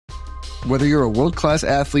Whether you're a world-class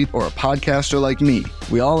athlete or a podcaster like me,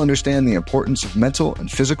 we all understand the importance of mental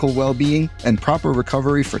and physical well-being and proper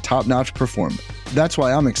recovery for top-notch performance. That's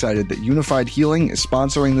why I'm excited that Unified Healing is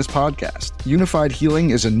sponsoring this podcast. Unified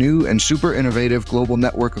Healing is a new and super innovative global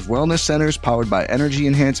network of wellness centers powered by Energy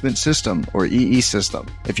Enhancement System, or EE System.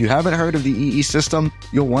 If you haven't heard of the EE System,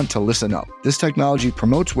 you'll want to listen up. This technology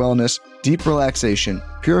promotes wellness, deep relaxation,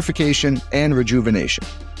 purification, and rejuvenation.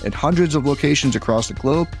 In hundreds of locations across the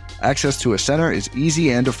globe, access to a center is easy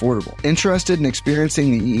and affordable. Interested in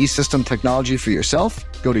experiencing the EE System technology for yourself?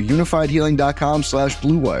 Go to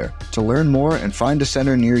unifiedhealing.com/bluewire to learn more and find a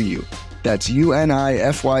center near you. That's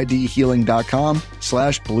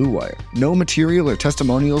unifydhealing.com/bluewire. No material or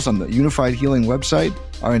testimonials on the Unified Healing website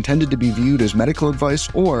are intended to be viewed as medical advice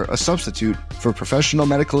or a substitute for professional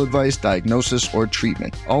medical advice, diagnosis, or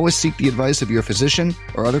treatment. Always seek the advice of your physician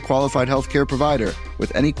or other qualified healthcare provider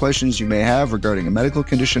with any questions you may have regarding a medical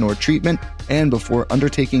condition or treatment and before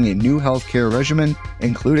undertaking a new healthcare regimen,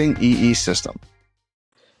 including EE System.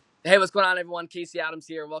 Hey, what's going on, everyone? Casey Adams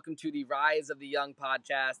here. Welcome to the Rise of the Young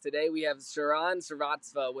podcast. Today, we have Sharran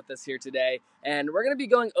Srivatsaa with us here today, and we're going to be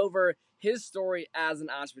going over his story as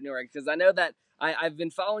an entrepreneur, because I know that I've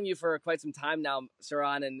been following you for quite some time now,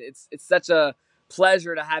 Sharran, and it's such a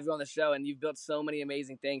pleasure to have you on the show, and you've built so many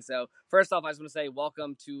amazing things. So first off, I just want to say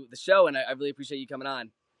welcome to the show, and I really appreciate you coming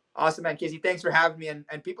on. Awesome, man. Casey, thanks for having me.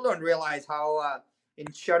 And people don't realize how in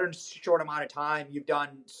short amount of time, you've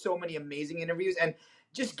done so many amazing interviews, and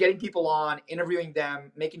just getting people on, interviewing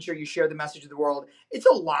them, making sure you share the message of the world. It's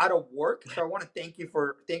a lot of work. So I want to thank you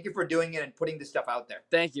for doing it and putting this stuff out there.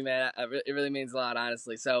 Thank you, man. It really means a lot,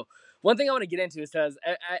 honestly. So one thing I want to get into is because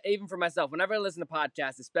even for myself, whenever I listen to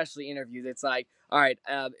podcasts, especially interviews, it's like, all right,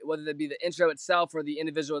 whether it be the intro itself or the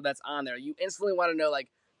individual that's on there, you instantly want to know,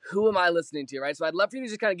 like, who am I listening to, right? So I'd love for you to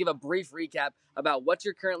just kind of give a brief recap about what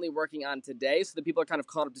you're currently working on today so that people are kind of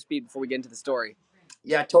caught up to speed before we get into the story.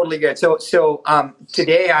 Yeah, totally good. So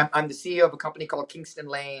today I'm the CEO of a company called Kingston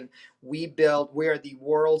Lane. We are the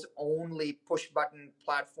world's only push button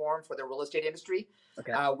platform for the real estate industry.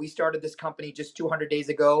 Okay. We started this company just 200 days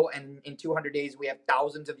ago, and in 200 days we have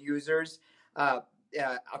thousands of users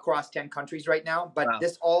across 10 countries right now. But wow.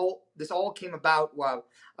 This all came about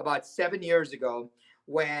about 7 years ago,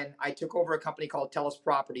 when I took over a company called Telus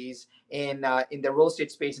Properties in the real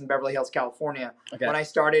estate space in Beverly Hills, California. Okay. When I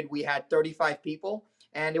started, we had 35 people,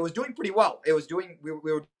 and it was doing pretty well. We were doing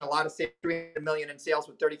a lot of sales, $300 million in sales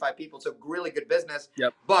with 35 people, so really good business.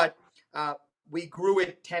 Yep. But we grew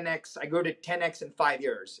it 10x. I grew it 10x in 5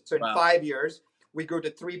 years. So in wow. 5 years, we grew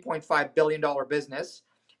to $3.5 billion business.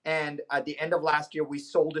 And at the end of last year, we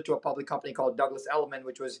sold it to a public company called Douglas Elliman,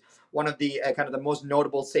 which was one of the kind of the most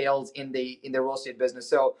notable sales in the real estate business.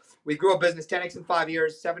 So we grew a business 10x in 5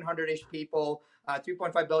 years, 700-ish people,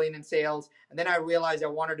 3.5 billion in sales. And then I realized I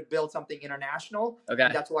wanted to build something international. Okay.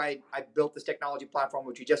 And that's why I built this technology platform,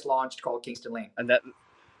 which we just launched, called Kingston Lane. And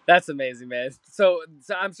that's amazing, man. So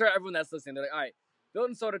I'm sure everyone that's listening, they're like, all right,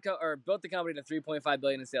 built the company to 3.5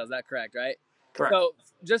 billion in sales. Is that correct, right? Correct. So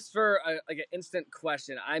just for an instant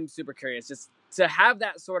question, I'm super curious, just to have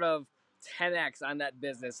that sort of 10x on that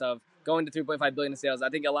business of going to 3.5 billion in sales. I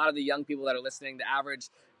think a lot of the young people that are listening, the average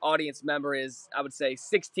audience member is, I would say,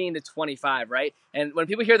 16 to 25, right? And when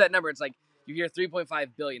people hear that number, it's like you hear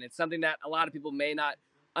 3.5 billion. It's something that a lot of people may not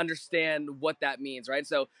understand what that means, right?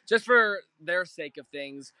 So just for their sake of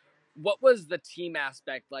things, what was the team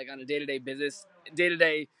aspect like on a day-to-day business,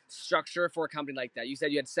 day-to-day structure for a company like that? You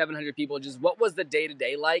said you had 700 people. Just what was the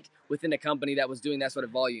day-to-day like within a company that was doing that sort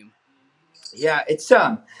of volume? Yeah, it's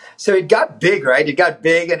so it got big, right? It got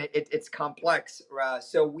big, and it's complex.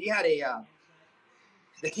 So we had the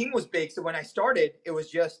team was big. So when I started, it was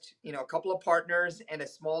just a couple of partners and a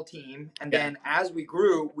small team, and then as we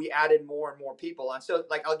grew, we added more and more people. And so,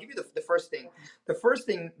 like, I'll give you the first thing. The first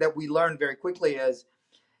thing that we learned very quickly is,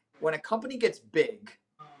 when a company gets big,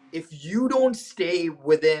 if you don't stay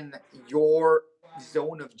within your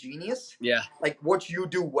zone of genius, like what you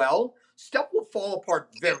do well, stuff will fall apart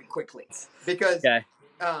very quickly, because the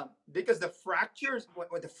fractures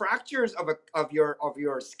of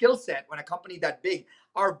your skill set when a company that big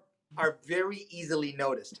are very easily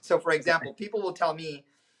noticed. So, for example, people will tell me,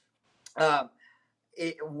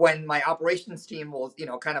 when my operations team will,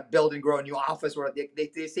 kind of build and grow a new office, or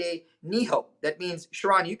they say NIHO, that means,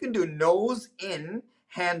 Sharran, you can do nose in,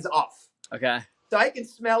 hands off. Okay. So I can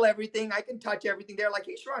smell everything, I can touch everything. They're like,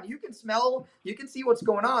 hey, Sharran, you can smell, you can see what's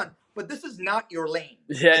going on, but this is not your lane.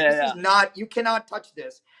 This is not, you cannot touch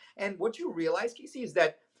this. And what you realize, Casey, is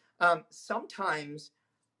that sometimes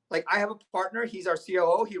Like I have a partner, he's our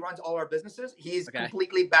COO, he runs all our businesses. He's Okay.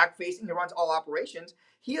 completely back facing, he runs all operations.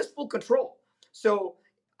 He has full control. So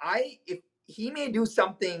if he may do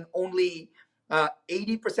something only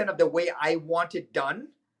 80% of the way I want it done,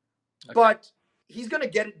 Okay. but he's going to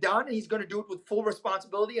get it done and he's going to do it with full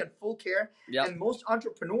responsibility and full care. Yep. And most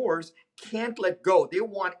entrepreneurs can't let go. They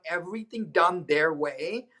want everything done their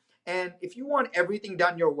way. And if you want everything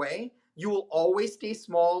done your way, you will always stay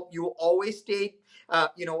small. You will always stay,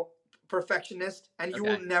 perfectionist, and you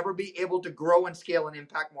Okay. will never be able to grow and scale and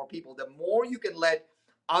impact more people. The more you can let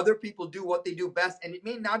other people do what they do best, and it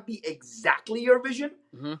may not be exactly your vision,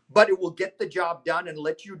 Mhm. but it will get the job done and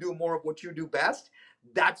let you do more of what you do best.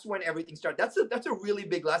 That's when everything starts. That's a really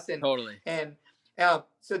big lesson. Totally. And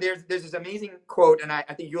so there's this amazing quote, and I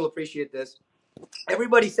think you'll appreciate this.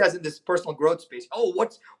 Everybody says in this personal growth space, "Oh,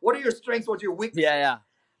 what are your strengths? What's your weaknesses?" Yeah.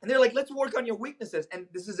 And they're like, "Let's work on your weaknesses." And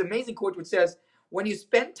this is amazing quote which says, "When you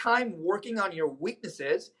spend time working on your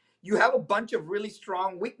weaknesses, you have a bunch of really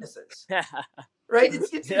strong weaknesses." Right?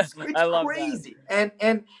 It's I love crazy.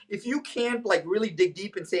 And if you can't like really dig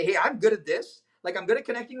deep and say, "Hey, I'm good at this. Like I'm good at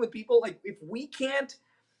connecting with people." Like if we can't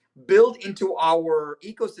build into our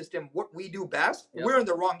ecosystem what we do best, Yep. we're in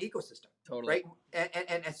the wrong ecosystem. Totally. Right?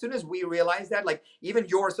 And as soon as we realize that, like even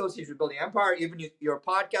your association with Building Empire, even your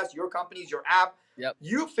podcast, your companies, your app, Yep.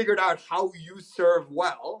 you figured out how you serve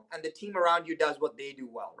well, and the team around you does what they do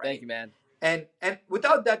well, right? Thank you, man. And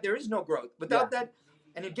without that, there is no growth. Without that,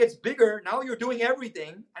 and it gets bigger. Now you're doing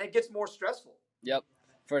everything, and it gets more stressful. Yep,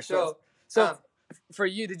 for sure. So for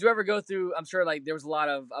you, did you ever go through? I'm sure like there was a lot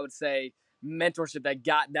of, I would say, mentorship that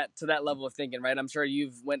got that to that level of thinking, right? I'm sure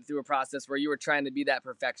you've went through a process where you were trying to be that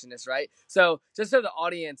perfectionist, right? So just so the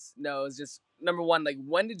audience knows, just number one, like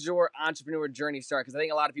when did your entrepreneur journey start? Because I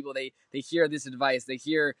think a lot of people they hear this advice, they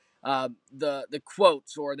hear the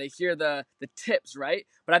quotes, or they hear the tips, right?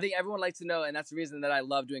 But I think everyone likes to know, and that's the reason that I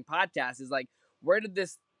love doing podcasts, is like, where did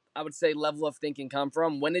this, I would say, level of thinking come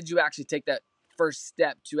from? When did you actually take that first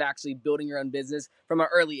step to actually building your own business from an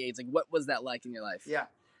early age? Like, what was that like in your life? Yeah.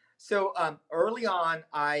 So early on,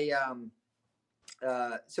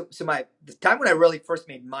 the time when I really first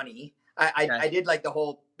made money, I did like the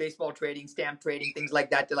whole baseball trading, stamp trading, things like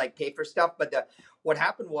that to like pay for stuff. But what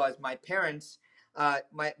happened was my parents,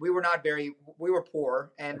 we were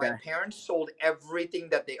poor, and my parents sold everything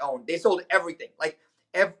that they owned. They sold everything, like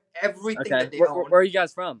everything that they owned. Where are you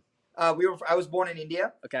guys from? I was born in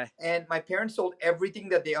India. Okay. And my parents sold everything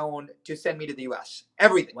that they owned to send me to the US.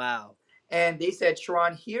 Everything. Wow. And they said,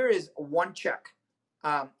 "Sharon, here is one check.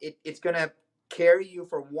 It's going to carry you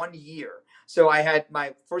for 1 year." So I had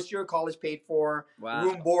my first year of college paid for,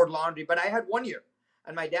 room, board, laundry, but I had 1 year.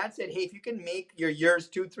 And my dad said, "Hey, if you can make your years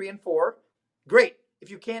 2, 3, and 4, great. If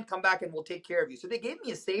you can't, come back and we'll take care of you." So they gave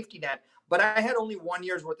me a safety net, but I had only 1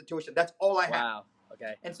 year's worth of tuition. That's all I had. Wow.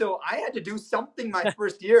 Okay. And so I had to do something my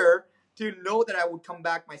first year to know that I would come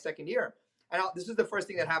back my second year. And this is the first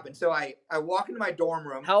thing that happened. So I walk into my dorm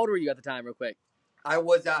room. How old were you at the time, real quick? I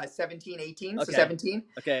was 17, 18, so 17.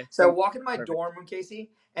 Okay. So I walk into my dorm room,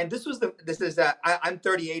 Casey, and I'm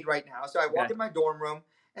 38 right now. So I walk in my dorm room,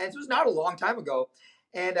 and this was not a long time ago.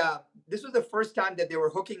 And this was the first time that they were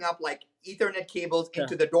hooking up like Ethernet cables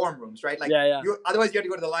into the dorm rooms, right? Like, otherwise you had to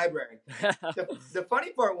go to the library. The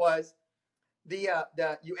funny part was,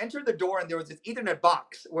 you enter the door and there was this Ethernet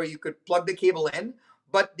box where you could plug the cable in,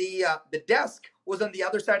 but the desk was on the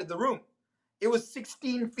other side of the room. It was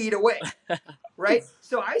 16 feet away, right?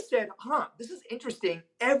 So I said, this is interesting.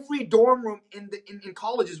 Every dorm room in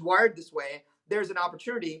college is wired this way. There's an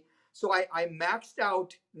opportunity. So I maxed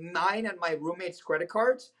out 9 on my roommate's credit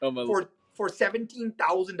cards for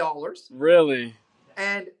 $17,000. Really?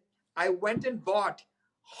 And I went and bought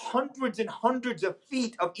hundreds and hundreds of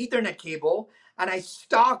feet of Ethernet cable, and I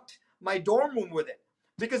stocked my dorm room with it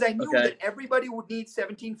because I knew that everybody would need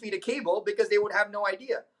 17 feet of cable because they would have no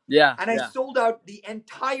idea. Yeah. And I sold out the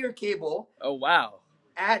entire cable. Oh, wow.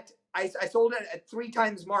 I sold it at 3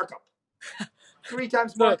 times markup. 3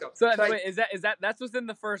 times markup. So wait, that's within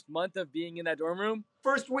the first month of being in that dorm room?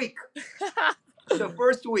 First week. The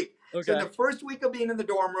first week. Okay. So the first week of being in the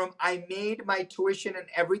dorm room, I made my tuition and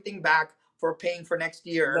everything back for paying for next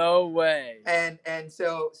year. No way. And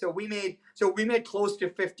so we made close to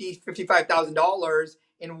 $55,000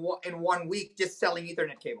 in 1 week just selling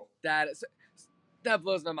Ethernet cable. That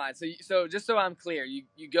blows my mind. So just so I'm clear,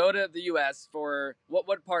 you go to the U.S. for what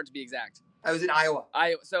part to be exact? I was in Iowa.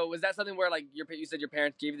 So was that something where like you said your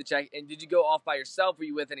parents gave you the check, and did you go off by yourself? Were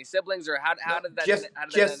you with any siblings, or how did that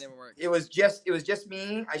work? It was just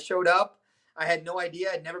me. I showed up. I had no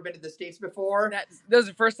idea. I'd never been to the States before. That was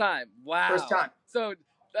the first time. Wow. First time. So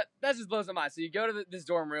that just blows my mind. So you go to this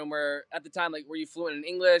dorm room where at the time, like, were you fluent in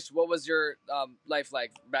English? What was your life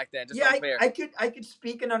like back then? Just so Yeah, I'm clear. I could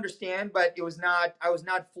speak and understand, but it was not I was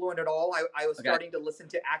not fluent at all. I was Okay. starting to listen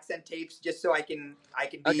to accent tapes just so I can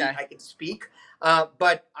Okay. I can speak.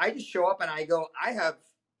 But I just show up and I go,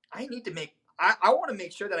 I need to make I want to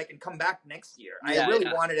make sure that I can come back next year. I Yeah, really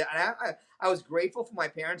yeah. wanted it, and I was grateful for my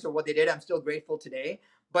parents or what they did. I'm still grateful today,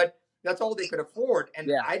 but that's all they could afford, and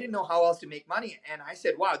Yeah. I didn't know how else to make money. And I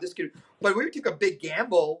said, "Wow, this could." But we took a big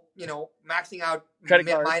gamble, maxing out Credit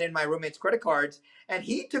cards. mine and my roommate's credit cards, and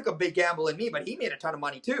he took a big gamble in me, but he made a ton of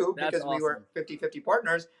money too That's because we were awesome. 50-50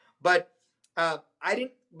 partners. But I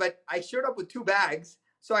didn't. But I showed up with 2 bags,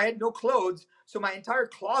 so I had no clothes. So my entire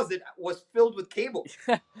closet was filled with cables.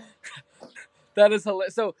 That is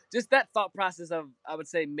hilarious. So just that thought process of, I would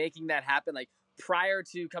say, making that happen, like prior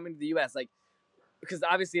to coming to the U.S., like, because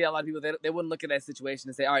obviously a lot of people, they wouldn't look at that situation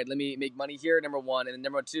and say, all right, let me make money here, number one, and then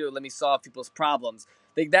number two, let me solve people's problems.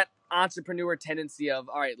 Like that entrepreneur tendency of,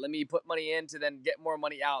 all right, let me put money in to then get more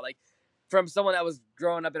money out. Like from someone that was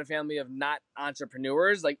growing up in a family of not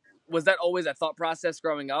entrepreneurs, like was that always a thought process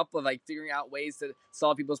growing up of like figuring out ways to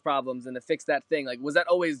solve people's problems and to fix that thing? Like was that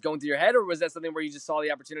always going through your head, or was that something where you just saw the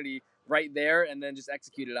opportunity right there and then just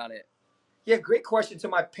executed on it? Yeah, great question. So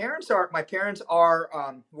my parents are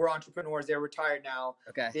were entrepreneurs. They're retired now.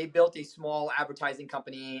 Okay. They built a small advertising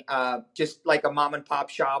company, just like a mom and pop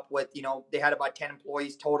shop with, they had about 10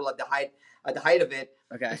 employees total at the height of it.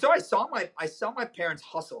 Okay. And so I saw my parents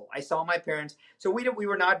hustle. I saw my parents. So we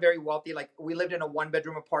were not very wealthy. Like we lived in a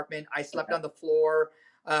 1-bedroom apartment. I slept on the floor.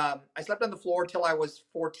 I slept on the floor till I was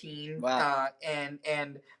 14. Wow.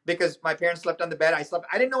 And because my parents slept on the bed, I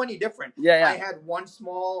didn't know any different. Yeah. I had one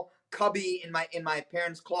small cubby in my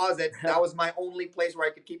parents' closet. That was my only place where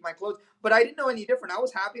I could keep my clothes. But I didn't know any different. I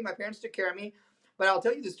was happy. My parents took care of me. But I'll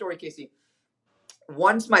tell you the story, Casey.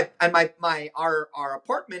 Once our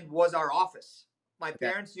apartment was our office. My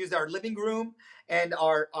parents used our living room and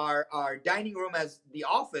our dining room as the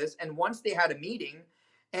office. And once they had a meeting,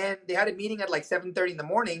 at like 7:30 in the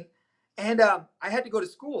morning, and I had to go to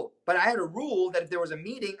school. But I had a rule that if there was a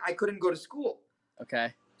meeting, I couldn't go to school.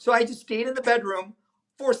 Okay. So I just stayed in the bedroom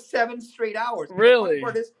for 7 straight hours. Really? And the funny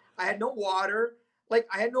part is, I had no water. Like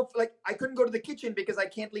I couldn't go to the kitchen because I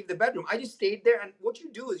can't leave the bedroom. I just stayed there. And what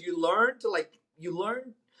you do is you learn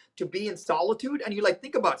to be in solitude, and you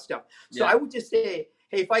think about stuff. So I would just say,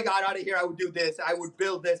 hey, if I got out of here, I would do this. I would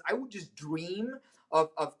build this. I would just dream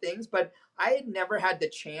of things. But I had never had the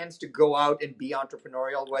chance to go out and be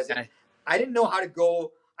entrepreneurial. I didn't know how to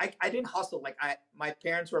go. I didn't hustle. My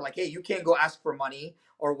parents were like, hey, you can't go ask for money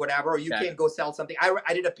or whatever, or you can't go sell something.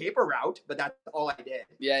 I did a paper route, but that's all I did.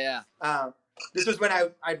 Yeah. This was when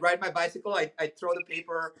I'd ride my bicycle. I'd throw the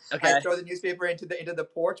paper. Okay. I'd throw the newspaper into the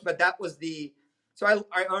porch. But that was so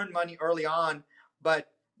I earned money early on,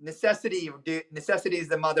 but necessity is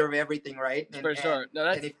the mother of everything, right? For sure.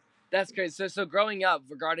 No, that's great. So growing up,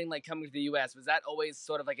 regarding coming to the U.S., was that always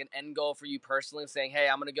sort of like an end goal for you personally, saying, hey,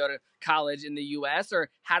 I'm going to go to college in the U.S., or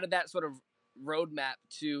how did that sort of roadmap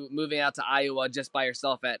to moving out to Iowa just by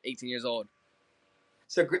yourself at 18 years old?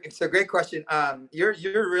 So great question. You're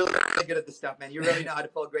really good at this stuff, man. You really know how to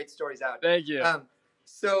pull great stories out. Thank you.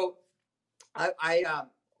 So I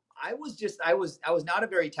was not a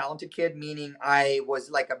very talented kid, meaning I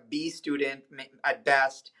was like a B student at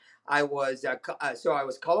best. I was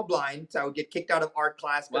colorblind, so I would get kicked out of art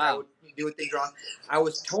class because I would do things wrong. I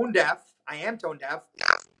was tone deaf. I am tone deaf,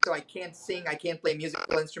 so I can't sing. I can't play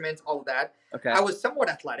musical instruments. All of that. Okay. I was somewhat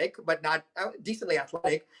athletic, but not decently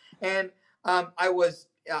athletic, and I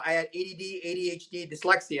had ADD, ADHD,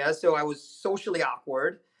 dyslexia, so I was socially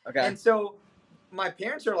awkward. Okay. And so my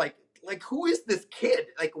parents are like, who is this kid?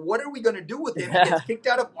 Like, what are we going to do with him? He gets kicked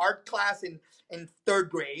out of art class in 3rd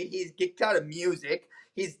grade. He's kicked out of music.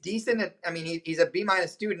 He's decent at, he's a B-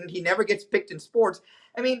 student. He never gets picked in sports.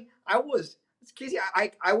 Casey,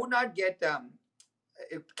 I would not get,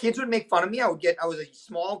 kids would make fun of me. I was a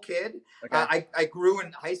small kid. Okay. I grew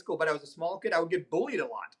in high school, but I was a small kid. I would get bullied a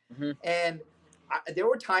lot. Mm-hmm. And there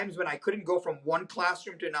were times when I couldn't go from one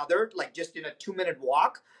classroom to another, like just in a 2-minute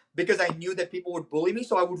walk, because I knew that people would bully me.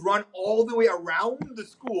 So I would run all the way around the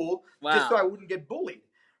school just so I wouldn't get bullied,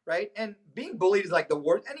 right? And being bullied is like the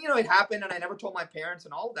worst. And, it happened, and I never told my parents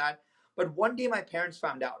and all of that. But one day my parents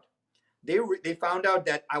found out. They found out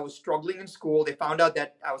that I was struggling in school. They found out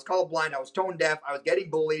that I was colorblind. I was tone deaf. I was getting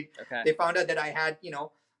bullied. Okay. They found out that I had,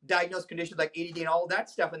 diagnosed conditions like ADD and all of that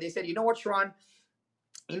stuff. And they said, you know what, Sharon?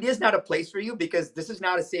 India's not a place for you because this is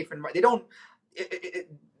not a safe environment. They don't.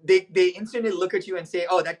 They instantly look at you and say,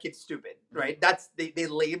 "Oh, that kid's stupid," right? They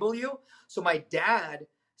label you. So my dad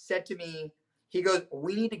said to me, He goes,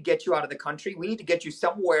 we need to get you out of the country. We need to get you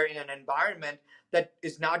somewhere in an environment that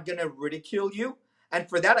is not going to ridicule you. And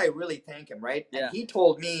for that, I really thank him, right? Yeah. And he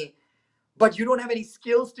told me, but you don't have any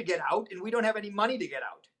skills to get out, and we don't have any money to get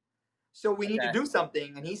out. So we need to Okay. do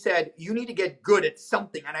something. And he said, you need to get good at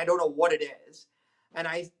something. And I don't know what it is.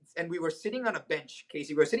 And we were sitting on a bench,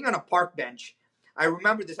 Casey. We were sitting on a park bench. I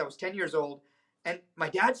remember this. I was 10 years old. And my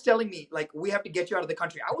dad's telling me, like, we have to get you out of the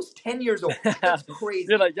country. I was 10 years old. That's crazy.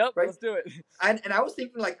 You're like, yep, right? let's do it. And I was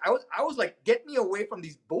thinking, like, I was like, get me away from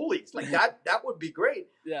these bullies. Like, that would be great.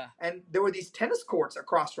 Yeah. And there were these tennis courts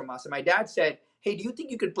across from us. And my dad said, hey, do you think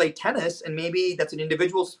you could play tennis? And maybe that's an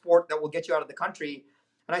individual sport that will get you out of the country.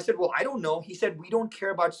 And I said, well, I don't know. He said, we don't care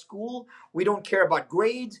about school. We don't care about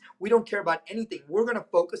grades. We don't care about anything. We're going to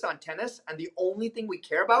focus on tennis. And the only thing we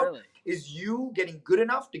care about Really? is you getting good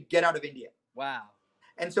enough to get out of India. Wow.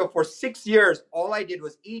 And so for 6 years, all I did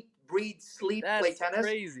was eat, breathe, sleep, That's play tennis.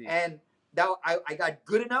 crazy. And that I got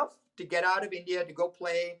good enough to get out of India to go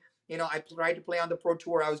play. You know, I tried to play on the pro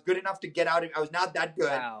tour. I was good enough to get out of, I was not that good,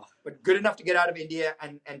 Wow. but good enough to get out of India.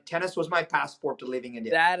 And tennis was my passport to leaving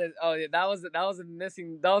India. That is, oh yeah, that was the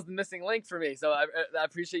missing link for me. So I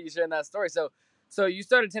appreciate you sharing that story. So you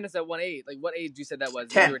started tennis at what age? Like what age you said that was?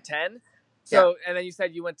 10. You were 10. So and then you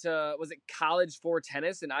said you went to, was it college for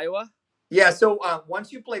tennis in Iowa? Yeah, so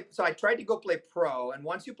once you play, so I tried to go play pro, and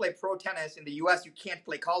once you play pro tennis in the U.S., you can't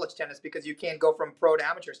play college tennis because you can't go from pro to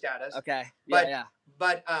amateur status. Okay. But, Yeah.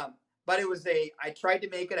 But it was I tried to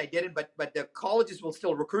make it, I didn't, but the colleges will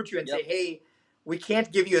still recruit you and say, hey, we can't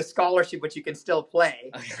give you a scholarship, but you can still play.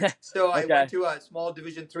 Okay. So I went to a small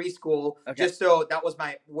Division III school, just so that was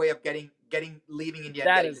my way of leaving India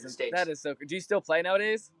and getting to the States. That is so cool. Do you still play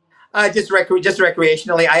nowadays? Just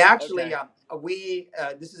recreationally. I actually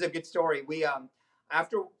this is a good story.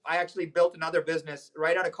 After I actually built another business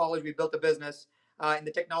right out of college, we built a business in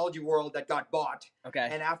the technology world that got bought. Okay.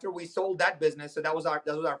 And after we sold that business, so that was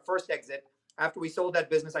our first exit. After we sold that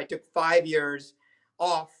business, I took 5 years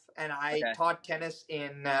off and I taught tennis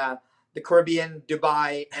in the Caribbean,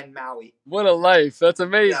 Dubai, and Maui. What a life! That's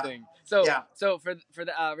amazing. Yeah. So for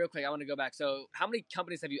the real quick, I want to go back. So how many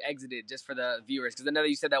companies have you exited, just for the viewers? Because I know that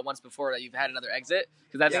you said that once before that you've had another exit.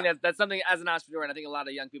 Because I think that's something as an entrepreneur, and I think a lot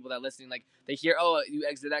of young people that are listening, like they hear, oh, you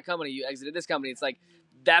exited that company, you exited this company. It's like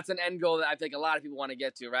that's an end goal that I think a lot of people want to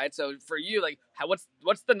get to, right? So for you, like,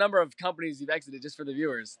 what's the number of companies you've exited, just for the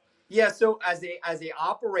viewers? Yeah. So as an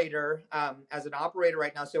operator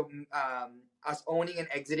right now, so us owning and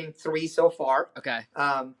exiting 3 so far. Okay.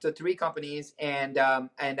 So 3 companies, and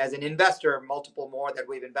as an investor, multiple more that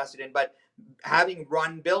we've invested in, but having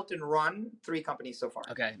built and run 3 companies so far.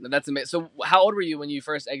 Okay, that's amazing. So how old were you when you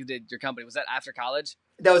first exited your company? Was that after college?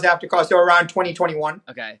 That was after college, so around 2021.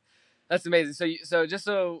 Okay, that's amazing. So just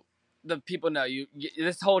so the people know, you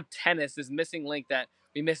this whole tennis, this missing link that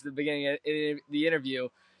we missed at the beginning of the interview.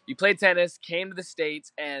 You played tennis, came to the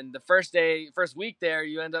States, and the first week there,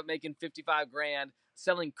 you end up making $55,000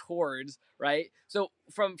 selling cords, right? So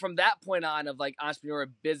from that point on of like entrepreneur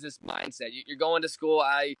business mindset, you're going to school,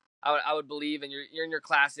 I would believe, and you're in your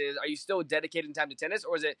classes. Are you still dedicating time to tennis,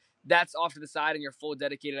 or is it that's off to the side and you're full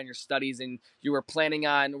dedicated on your studies and you were planning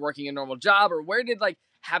on working a normal job? Or where did like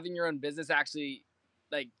having your own business actually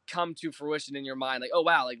like come to fruition in your mind? Like, oh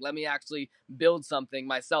wow, like let me actually build something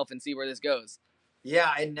myself and see where this goes.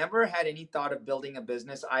 Yeah, I never had any thought of building a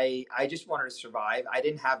business. I just wanted to survive. I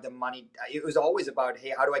didn't have the money. It was always about,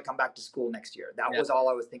 hey, how do I come back to school next year? That was all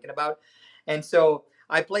I was thinking about. And so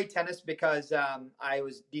I played tennis because I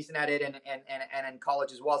was decent at it and in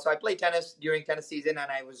college as well. So I played tennis during tennis season,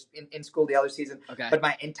 and I was in school the other season. Okay. But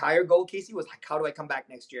my entire goal, Casey, was like, how do I come back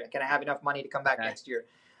next year? Can I have enough money to come back next year?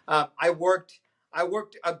 I worked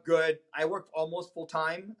almost full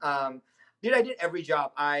time. I did every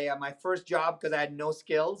job. My first job, because I had no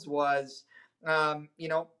skills, was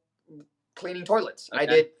cleaning toilets.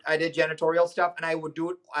 Okay. I did janitorial stuff, and I would do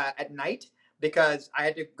it at night because I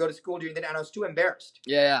had to go to school during the day, and I was too embarrassed.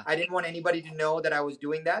 Yeah. I didn't want anybody to know that I was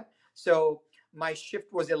doing that. So my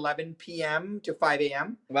shift was 11 p.m. to 5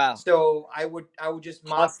 a.m. Wow. So I would just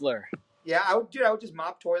mop. Hustler. Yeah, I would just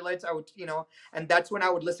mop toilets. I would, and that's when I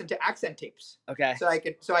would listen to accent tapes. Okay. So I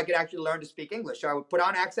could actually learn to speak English. So I would put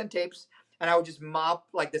on accent tapes, and I would just mop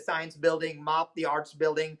like the science building, mop the arts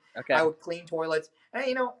building. Okay. I would clean toilets.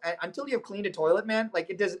 And until you've cleaned a toilet, man,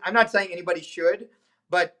 like it does. I'm not saying anybody should,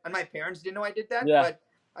 and my parents didn't know I did that. Yeah. But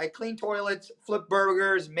I cleaned toilets, flipped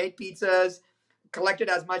burgers, made pizzas, collected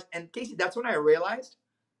as much. And Casey, that's when I realized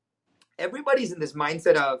everybody's in this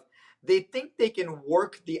mindset of they think they can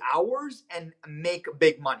work the hours and make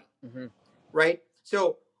big money, mm-hmm. right?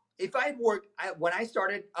 So if I had worked, when I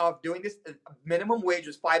started doing this, minimum wage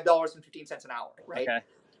was $5.15 an hour, right? Okay.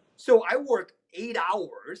 So I work 8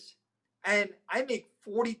 hours and I make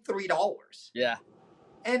 $43. Yeah.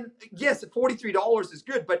 And yes, $43 is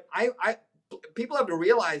good, but people have to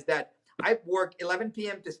realize that I work 11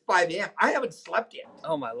 p.m. to 5 a.m. I haven't slept yet.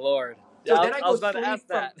 Oh my Lord. So Yeah, then I I was go about to sleep ask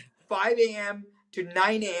from that. 5 a.m. to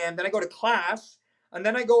 9 a.m. Then I go to class, and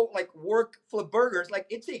then I go like work, flip burgers. Like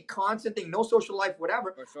it's a constant thing, no social life,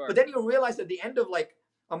 whatever. For sure. But then you realize at the end of like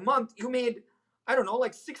a month, you made, I don't know,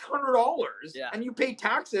 like $600, Yeah. and you pay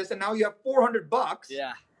taxes, and now you have $400.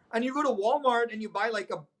 Yeah. And you go to Walmart and you buy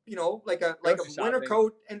like a, like a Grocery winter shopping.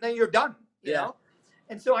 coat, and then you're done. You Yeah. know.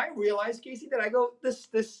 And so I realized, Casey, that I go this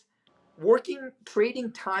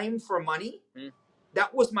trading time for money.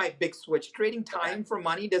 That was my big switch. Trading time for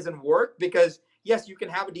money doesn't work because yes, you can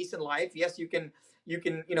have a decent life. Yes, you can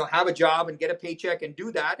have a job and get a paycheck and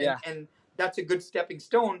do that. Yeah. And that's a good stepping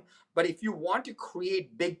stone. But if you want to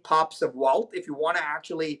create big pops of wealth, if you want to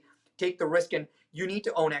actually take the risk, and you need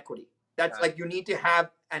to own equity. That's like you need to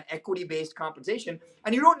have an equity-based compensation,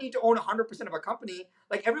 and you don't need to own 100% of a company.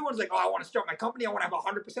 Like everyone's like, oh, I want to start my company. I want to have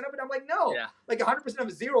 100% of it. I'm like, no, like 100%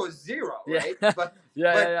 of zero is zero, right? But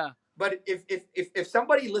But if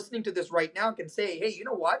somebody listening to this right now can say, hey, you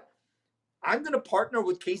know what? I'm going to partner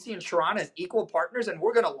with Casey and Sharran as equal partners, and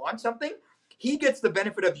we're going to launch something. He gets the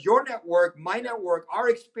benefit of your network, my network, our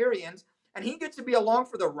experience, and he gets to be along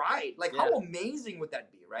for the ride. Like, how amazing would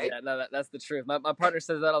that be, right? Yeah, no, that's the truth. My partner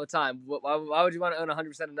says that all the time. Why would you want to own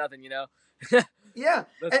 100% of nothing, you know? Yeah,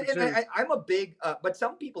 and I'm a big, but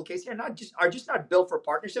some people, Casey, are just not built for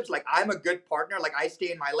partnerships. Like, I'm a good partner. Like, I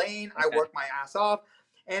stay in my lane. I work my ass off.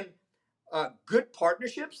 And good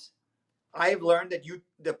partnerships, I've learned that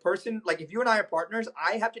the person, like if you and I are partners,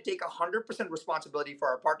 I have to take 100% responsibility for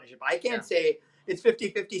our partnership. I can't say it's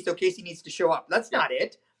 50-50, so Casey needs to show up. That's not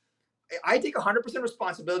it. I take 100%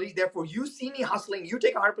 responsibility. Therefore, you see me hustling, you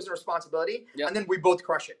take 100% responsibility, and then we both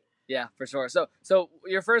crush it. Yeah, for sure. So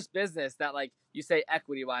your first business that like you say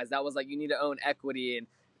equity wise, that was like you need to own equity, and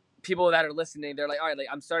people that are listening, they're like, all right, like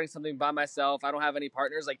I'm starting something by myself. I don't have any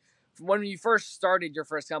partners. Like when you first started your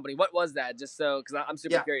first company, what was that? Just so, because I'm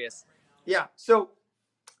super curious. Yeah. So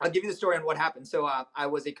I'll give you the story on what happened. So I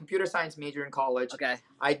was a computer science major in college. Okay.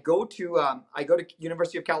 I go to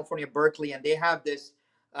University of California, Berkeley, and they have this.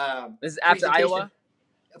 This is after Iowa?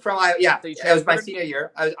 From Iowa, yeah. So it was my senior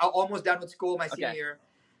year. I was almost done with school my senior year.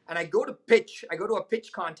 And I go to pitch. I go to a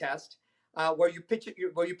pitch contest where you pitch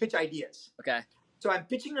ideas. Okay. So I'm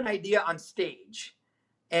pitching an idea on stage,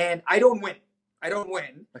 and I don't win.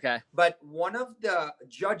 Okay. But one of the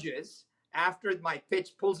judges, after my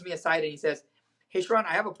pitch, pulls me aside and he says, hey, Sharran,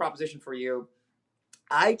 I have a proposition for you.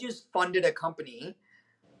 I just funded a company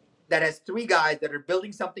that has 3 guys that are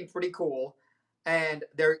building something pretty cool, and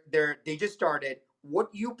they just started. What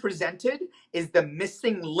you presented is the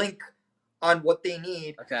missing link on what they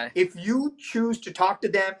need. Okay. If you choose to talk to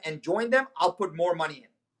them and join them, I'll put more money in.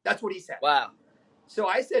 That's what he said. Wow. So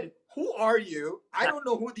I said, who are you? I don't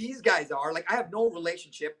know who these guys are. Like, I have no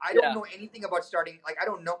relationship. I don't know anything about starting. Like, I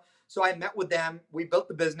don't know. So I met with them. We built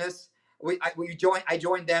the business. I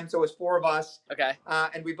joined them. So it was 4 of us. Okay.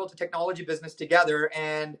 And we built a technology business together.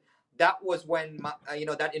 And that was when,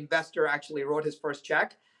 that investor actually wrote his first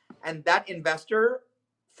check. And that investor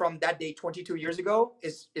from that day 22 years ago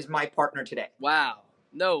is my partner today. Wow.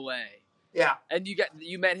 No way. Yeah. And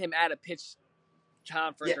you met him at a pitch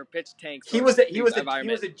conference or pitch tank. He was a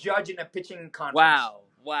judge in a pitching conference.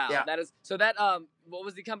 Wow. Yeah. That is so that what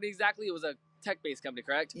was the company exactly? It was a tech-based company,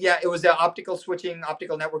 correct? Yeah, it was an optical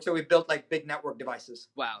network. So we built like big network devices.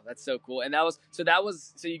 Wow, that's so cool. And so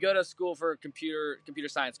you go to school for computer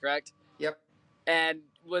science, correct? Yep. And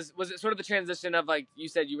was it sort of the transition of, like you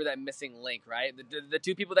said, you were that missing link, right? The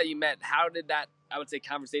 2 people that you met, how did that, I would say,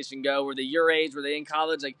 conversation go? Were they your age? Were they in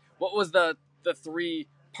college? Like, what was the 3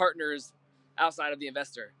 partners outside of the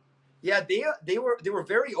investor? Yeah, they were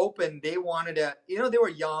very open. They wanted to, they were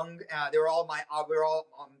young. They were all we were all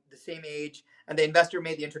the same age. And the investor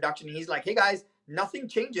made the introduction. And he's like, hey guys, nothing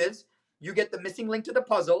changes. You get the missing link to the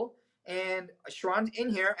puzzle. And Sharran's in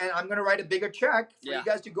here, and I'm gonna write a bigger check for you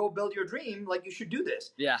guys to go build your dream. Like, you should do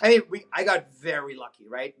this. Yeah. I mean, I got very lucky,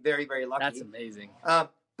 right? Very, very lucky. That's amazing.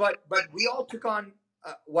 But we all took on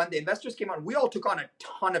when the investors came on, we all took on a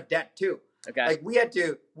ton of debt too. Okay. Like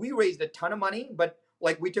we raised a ton of money, but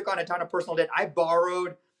like we took on a ton of personal debt.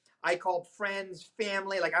 I called friends,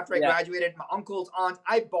 family. Like after I graduated, my uncles, aunts,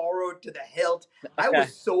 I borrowed to the hilt. I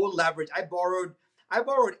was so leveraged. I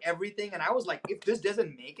borrowed everything, and I was like, if this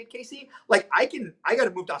doesn't make it, Casey, like I got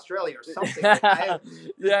to move to Australia or something. Like,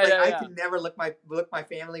 I can never look my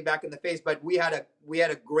family back in the face. But we had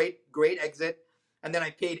a great exit, and then I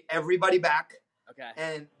paid everybody back. Okay.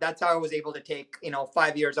 And that's how I was able to take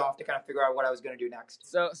 5 years off to kind of figure out what I was going to do next.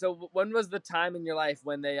 So when was the time in your life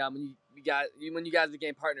when they when you guys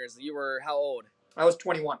became partners? You were how old? I was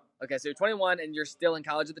 21. Okay, so you're 21 and you're still in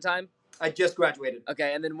college at the time? I just graduated.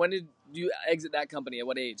 Okay, and then when did you exit that company? At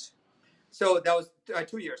what age? So that was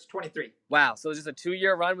 2 years, 23. Wow, so it was just a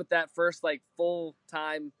 2-year run with that first like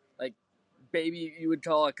full-time like baby you would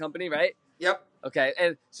call a company, right? Yep. Okay,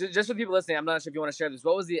 and so just for people listening, I'm not sure if you want to share this.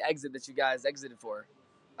 What was the exit that you guys exited for?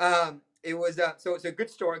 It was so it's a good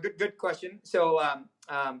story, good question. So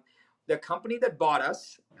the company that bought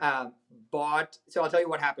us bought. So I'll tell you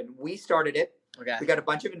what happened. We started it. Okay. We got a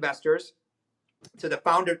bunch of investors. So the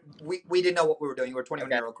founder, we didn't know what we were doing. We were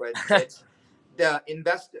 21-year-old kids. The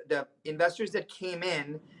investors that came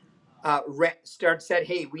in said,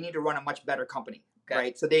 "Hey, we need to run a much better company." Okay.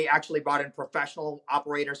 Right. So they actually brought in professional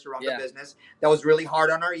operators to run the business. That was really hard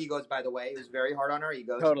on our egos, by the way. It was very hard on our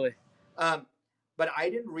egos. Totally. But I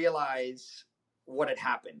didn't realize what had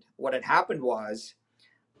happened. What had happened was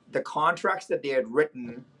the contracts that they had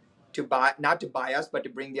written to buy, not to buy us, but to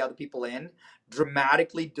bring the other people in,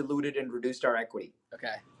 dramatically diluted and reduced our equity.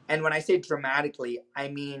 Okay. And when I say dramatically, I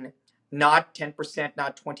mean not 10%,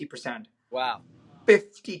 not 20%. Wow.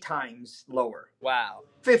 50 times lower. Wow.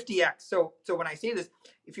 50x. So when I say this,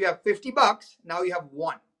 if you have $50, now you have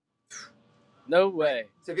one. No way.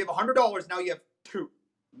 So if you have $100, now you have two.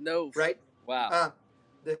 No. Right? Wow.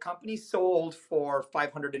 The company sold for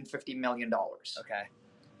 $550 million. Okay.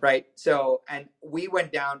 Right. So, and we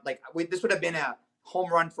went down, this would have been a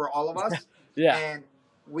home run for all of us. Yeah. And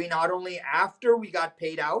we not only, after we got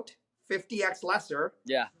paid out 50x lesser,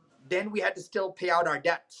 then we had to still pay out our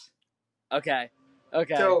debts. Okay.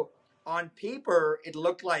 So on paper, it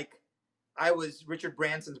looked like I was Richard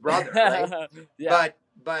Branson's brother, right?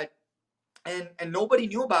 But nobody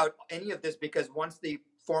knew about any of this because once the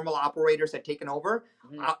formal operators had taken over,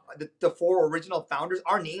 the four original founders,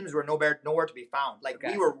 our names were nowhere to be found.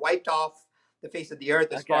 We were wiped off the face of the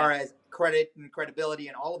earth as far as credit and credibility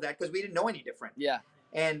and all of that because we didn't know any different. Yeah.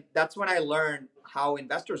 And that's when I learned how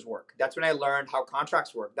investors work. That's when I learned how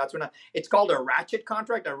contracts work. That's when it's called a ratchet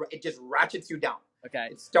contract. It just ratchets you down. Okay.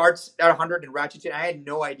 It starts at 100 and ratchets you. I had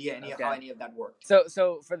no idea how any of that worked.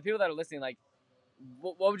 So for the people that are listening,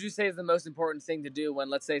 what would you say is the most important thing to do when,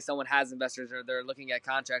 let's say, someone has investors or they're looking at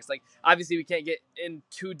contracts? Obviously, we can't get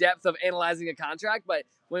into depth of analyzing a contract, but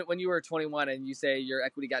when you were 21 and you say your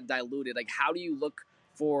equity got diluted, how do you look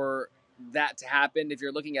for that to happen if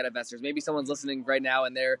you're looking at investors? Maybe someone's listening right now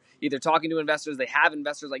and they're either talking to investors, they have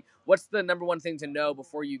investors. What's the number one thing to know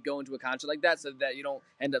before you go into a contract like that so that you don't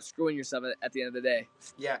end up screwing yourself at the end of the day?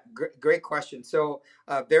 Yeah, great question. So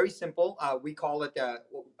very simple. We call it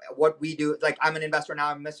what we do. I'm an investor now.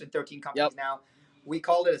 I'm invested in 13 companies now. We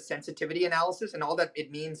call it a sensitivity analysis. And all that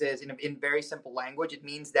it means is, in very simple language, it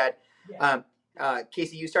means that,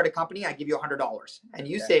 Casey, you start a company, I give you $100. And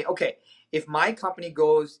you say, okay, if my company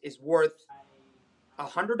is worth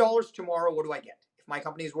 $100 tomorrow, what do I get? If my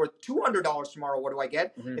company is worth $200 tomorrow, what do I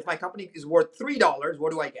get? Mm-hmm. If my company is worth $3,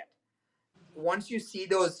 what do I get? Once you see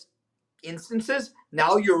those instances,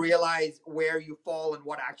 now you realize where you fall and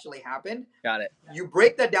what actually happened. Got it. You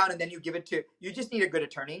break that down and then you just need a good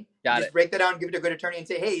attorney. Just break that down, give it to a good attorney and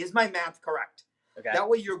say, hey, is my math correct? Okay. That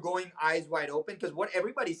way you're going eyes wide open because what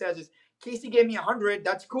everybody says is, Casey gave me 100,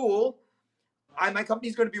 that's cool. My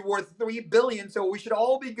company's going to be worth $3 billion, so we should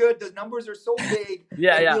all be good. The numbers are so big,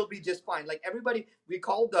 we'll be just fine. Everybody, we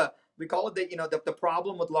call it the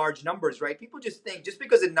problem with large numbers, right? People just think just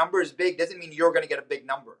because a number is big doesn't mean you're going to get a big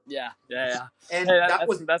number. Yeah. And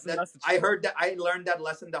I learned that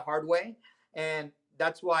lesson the hard way, and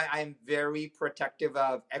that's why I'm very protective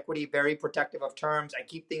of equity, very protective of terms. I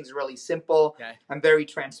keep things really simple. Okay. I'm very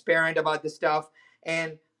transparent about this stuff,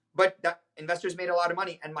 but investors made a lot of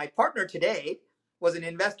money. And my partner today was an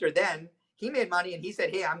investor then. He made money and he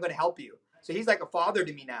said, hey, I'm going to help you. So he's like a father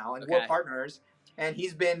to me now and we're partners. And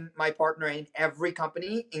he's been my partner in every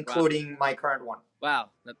company, including my current one. Wow.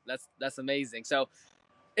 That's amazing. So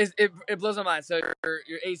it blows my mind. So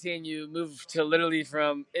you're 18, you move to literally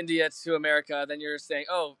from India to America. Then you're saying,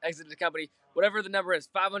 exit the company, whatever the number is,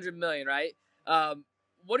 500 million, right?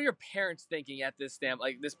 What are your parents thinking at this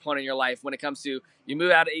this point in your life when it comes to you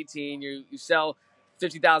move out at 18, you sell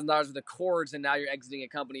 $50,000 worth of cords, and now you're exiting a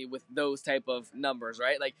company with those type of numbers,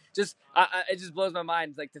 right? It just blows my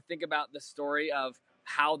mind, to think about the story of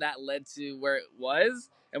how that led to where it was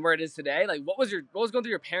and where it is today? Like, what was going through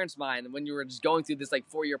your parents' mind when you were just going through this like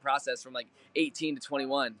 4-year process from like 18 to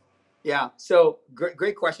 21? Yeah. So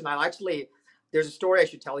great question. There's a story I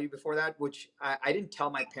should tell you before that, which I didn't tell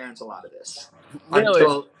my parents a lot of this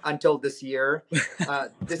Really? until this year.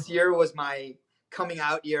 This year was my coming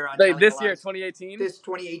out year on Like telling this a lot year, of, 2018? this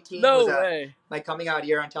 2018 No was way. my coming out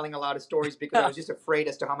year on telling a lot of stories because I was just afraid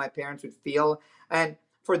as to how my parents would feel. And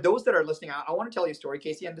for those that are listening, I want to tell you a story,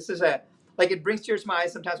 Casey. And this is it brings tears to my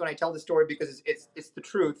eyes sometimes when I tell the story because it's the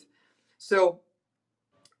truth. So,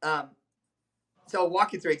 so I'll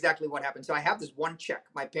walk you through exactly what happened. So I have this one check.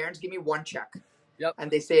 My parents give me one check. Yep.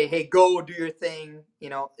 And they say, hey, go do your thing.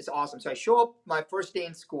 It's awesome. So I show up my first day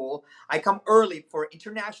in school. I come early for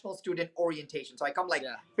international student orientation. So I come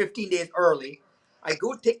 15 days early. I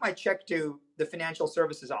go take my check to the financial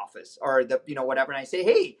services office or whatever. And I say,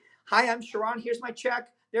 hey, hi, I'm Sharon. Here's my check.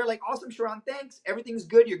 They're like, awesome, Sharon. Thanks. Everything's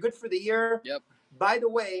good. You're good for the year. Yep. By the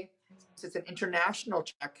way, since it's an international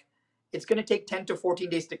check, it's going to take 10 to 14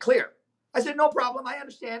 days to clear. I said, no problem. I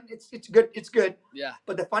understand. It's good. It's good. Yeah.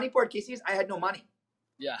 But the funny part, Casey, is I had no money.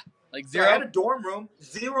 Yeah. Like So zero? I had a dorm room,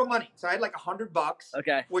 zero money. So I had like $100,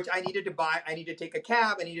 Okay. which I needed to buy. I needed to take a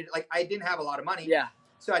cab. I didn't have a lot of money. Yeah.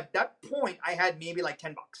 So at that point, I had maybe like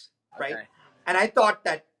 $10, right? Okay. And I thought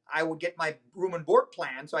that I would get my room and board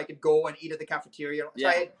plan so I could go and eat at the cafeteria.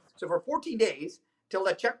 Yeah. So for 14 days, till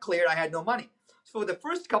the check cleared, I had no money. So for the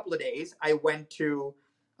first couple of days, I went to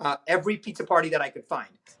every pizza party that I could find.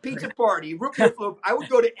 Pizza party, root beer float. I would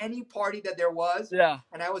go to any party that there was. Yeah.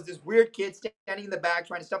 And I was this weird kid standing in the back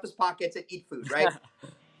trying to stuff his pockets and eat food, right?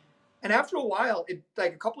 And after a while,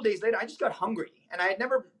 like a couple of days later, I just got hungry. And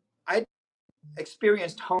I'd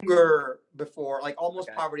experienced hunger before, like almost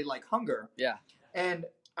poverty like hunger. Yeah. And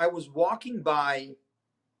I was walking by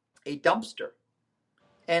a dumpster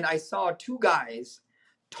and I saw two guys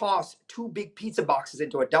toss two big pizza boxes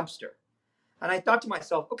into a dumpster. And I thought to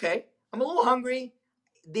myself, okay, I'm a little hungry.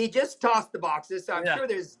 They just tossed the boxes, so I'm sure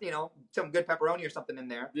there's, some good pepperoni or something in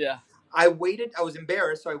there. Yeah. I waited. I was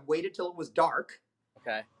embarrassed, so I waited till it was dark.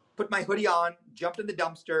 Okay. Put my hoodie on, jumped in the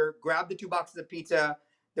dumpster, grabbed the two boxes of pizza.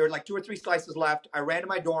 There were like 2 or 3 slices left. I ran to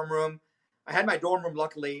my dorm room. I had my dorm room,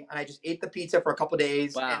 luckily, and I just ate the pizza for a couple of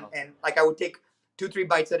days. Wow. And like I would take 2-3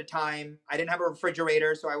 bites at a time. I didn't have a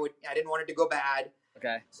refrigerator, so I didn't want it to go bad.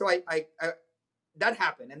 Okay. So I that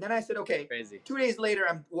happened. And then I said, okay, Crazy. 2 days later,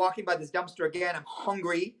 I'm walking by this dumpster again. I'm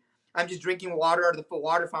hungry. I'm just drinking water out of the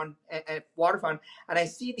water fountain. And I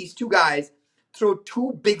see these two guys throw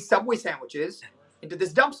 2 big Subway sandwiches into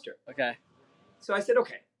this dumpster. Okay. So I said,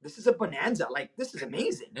 okay, this is a bonanza. Like, this is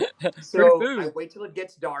amazing. So food. I wait till it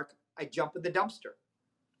gets dark. I jump in the dumpster.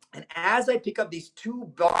 And as I pick up these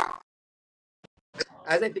two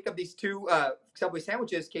Subway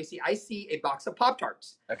sandwiches, Casey, I see a box of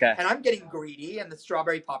Pop-Tarts. Okay. And I'm getting greedy and the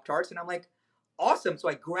strawberry Pop-Tarts. And I'm like, awesome. So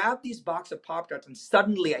I grab these box of Pop-Tarts and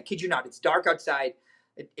suddenly, I kid you not, it's dark outside.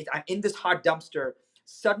 I'm in this hot dumpster.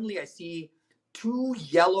 Suddenly I see 2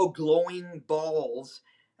 yellow glowing balls.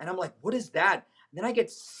 And I'm like, what is that? And then I get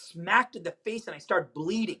smacked in the face and I start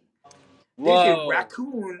bleeding. Whoa. There's a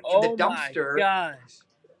raccoon in the dumpster. Oh my gosh.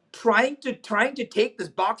 Trying to take this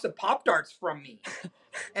box of Pop-Tarts from me.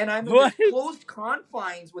 And I'm in this closed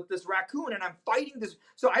confines with this raccoon and I'm fighting this.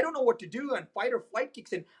 So I don't know what to do, and fight or flight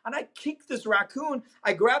kicks in. And I kick this raccoon.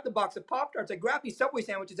 I grab the box of Pop-Tarts. I grab these Subway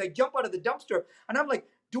sandwiches. I jump out of the dumpster. And I'm like,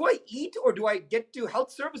 do I eat or do I get to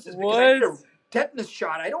health services? Because I need a tetanus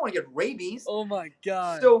shot. I don't want to get rabies. Oh my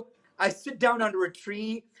God. So I sit down under a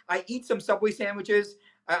tree. I eat some Subway sandwiches.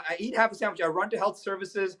 I eat half a sandwich. I run to health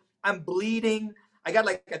services. I'm bleeding. I got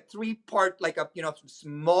like a 3-part, like a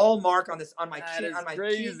small mark on my chin, on my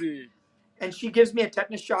cheek. And she gives me a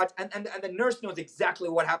tetanus shot, and the nurse knows exactly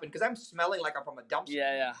what happened because I'm smelling like I'm from a dumpster.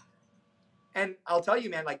 Yeah. And I'll tell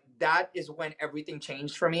you, man, like that is when everything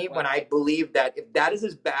changed for me. Wow. When I believed that if that is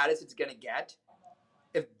as bad as it's gonna get,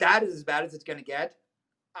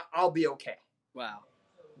 I'll be okay. Wow.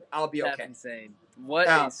 I'll be okay. That's insane. What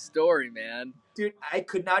a story, man. Dude, I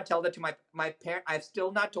could not tell that to my parents. I've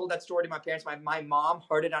still not told that story to my parents. My mom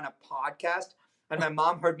heard it on a podcast, and my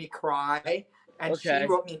mom heard me cry. And she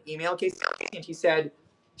wrote me an email, Casey, and she said,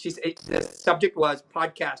 the subject was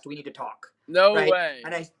podcast, we need to talk. No way.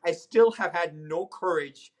 And I still have had no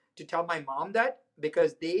courage to tell my mom that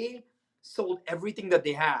because they sold everything that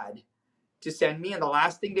they had to send me. And the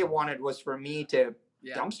last thing they wanted was for me to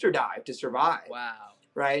dumpster dive to survive. Wow.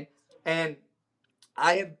 Right. And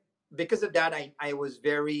because of that, I was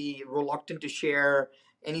very reluctant to share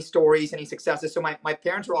any stories, any successes. So my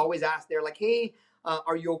parents were always asked, they're like, hey,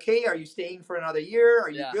 are you okay? Are you staying for another year? Are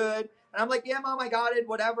you good? And I'm like, yeah, mom, I got it,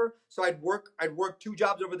 whatever. So I'd work 2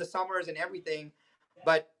 jobs over the summers and everything.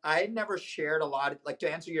 But I never shared a lot. Like,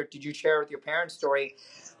 to answer your, did you share with your parents story?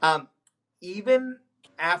 Um, even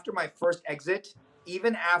after my first exit,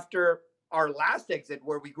 even after our last exit,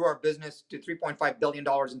 where we grew our business to $3.5 billion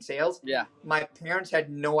in sales, Yeah. my parents had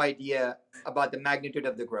no idea about the magnitude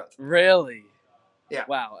of the growth. Really? Yeah.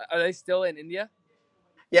 Wow. Are they still in India?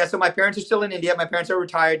 Yeah, so my parents are still in India. My parents are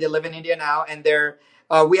retired. They live in India now, and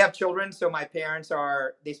we have children. So my parents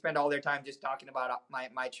they spend all their time just talking about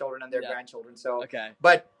my children and their grandchildren. So, okay.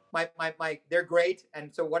 But my they're great.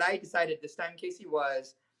 And so what I decided this time, Casey,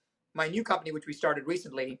 was my new company, which we started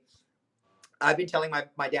recently. I've been telling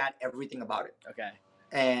my dad everything about it. Okay.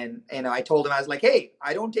 And I told him, I was like, hey,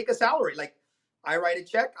 I don't take a salary. Like, I write a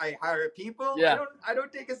check, I hire people. Yeah. I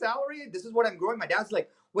don't take a salary. This is what I'm growing. My dad's like,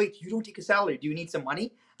 wait, you don't take a salary? Do you need some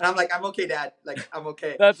money? And I'm like, I'm okay, Dad. Like, I'm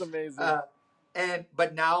okay. That's amazing.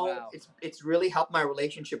 But now it's really helped my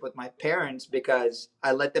relationship with my parents because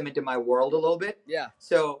I let them into my world a little bit. Yeah.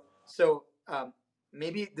 So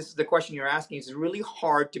maybe this is the question you're asking. It's really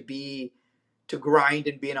hard to grind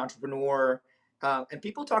and be an entrepreneur. And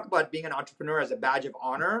people talk about being an entrepreneur as a badge of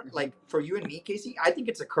honor. Mm-hmm. Like, for you and me, Casey, I think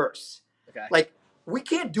it's a curse. Okay. Like, we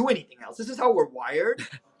can't do anything else. This is how we're wired.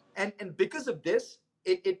 and because of this,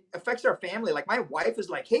 it affects our family. Like, my wife is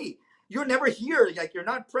like, hey, you're never here. Like, you're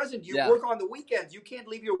not present. You work on the weekends. You can't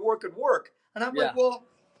leave your work at work. And I'm like, well,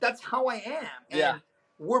 that's how I am. And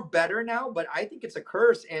we're better now, but I think it's a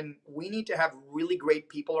curse. And we need to have really great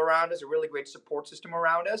people around us, a really great support system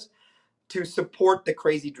around us to support the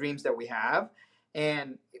crazy dreams that we have.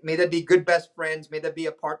 And may that be good best friends, may that be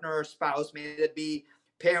a partner or spouse, may that be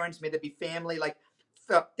parents, may that be family, like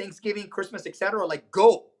Thanksgiving, Christmas, etc. Like,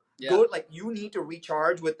 go, like, you need to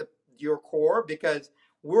recharge with your core, because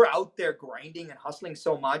we're out there grinding and hustling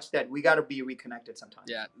so much that we got to be reconnected sometimes.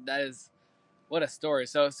 Yeah, that is, what a story.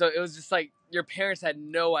 So it was just like your parents had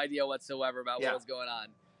no idea whatsoever about what was going on.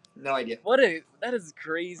 No idea. That is a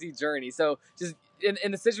crazy journey. So just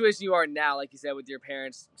in the situation you are now, like you said, with your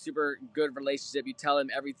parents, super good relationship, you tell them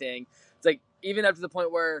everything. It's like, even up to the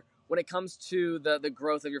point where when it comes to the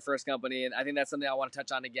growth of your first company, and I think that's something I want to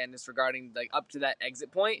touch on again, just regarding like up to that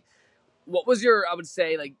exit point, what was your, I would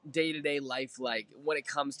say, like day-to-day life like when it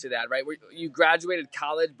comes to that, right? Where you graduated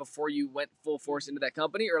college before you went full force into that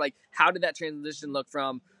company, or like how did that transition look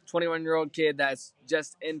from 21-year-old kid that's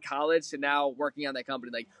just in college to now working on that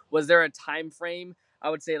company? Like, was there a time frame,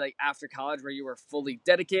 I would say, like after college where you were fully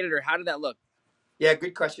dedicated, or how did that look? Yeah,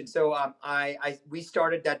 good question. So we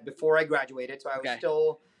started that before I graduated. So I was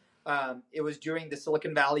still, it was during the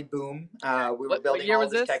Silicon Valley boom. We were building all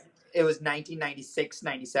this tech. It was 1996,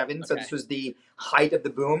 97. Okay. So this was the height of the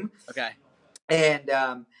boom. Okay.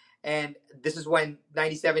 And this is when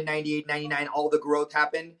 97, 98, 99, all the growth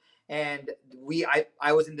happened. And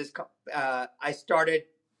I was in this, we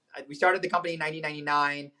started the company in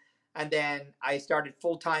 1999. And then I started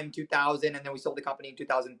full-time 2000, and then we sold the company in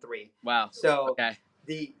 2003. Wow. So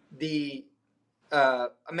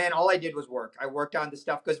man, all I did was work. I worked on the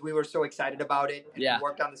stuff because we were so excited about it. And we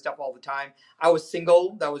worked on the stuff all the time. I was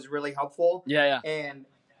single. That was really helpful. Yeah. And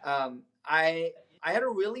I had a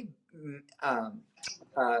really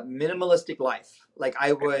minimalistic life. Like,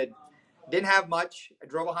 didn't have much. I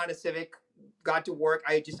drove a Honda Civic, got to work.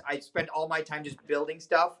 I spent all my time just building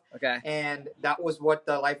stuff. Okay. And that was what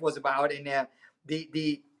the life was about. And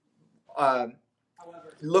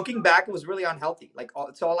looking back, it was really unhealthy. Like,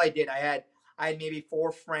 it's all I did. I had maybe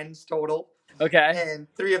 4 friends total. Okay. And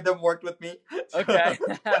 3 of them worked with me. Okay.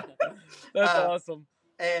 That's awesome.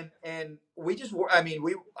 And we just, I mean,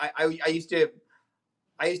 I used to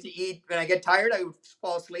eat. When I get tired, I would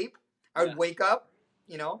fall asleep. I would wake up,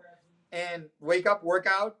 work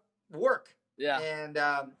out, work. Yeah. And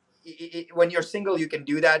when you're single, you can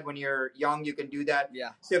do that. When you're young, you can do that. Yeah.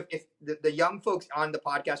 So if the young folks on the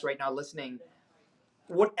podcast right now listening,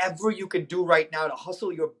 whatever you can do right now to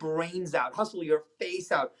hustle your brains out, hustle your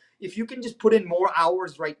face out, if you can just put in more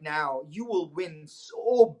hours right now, you will win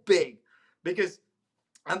so big. Because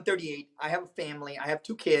I'm 38. I have a family. I have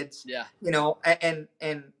 2 kids. Yeah. And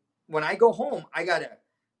when I go home, I gotta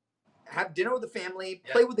have dinner with the family,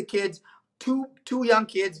 play with the kids. Two young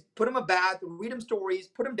kids, put them a bath, read them stories,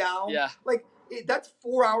 put them down. Yeah. Like, that's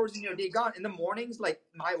 4 hours in your day gone. In the mornings, like,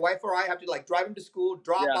 my wife or I have to like drive them to school,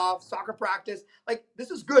 drop off, soccer practice. Like, this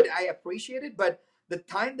is good. I appreciate it. But the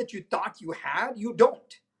time that you thought you had, you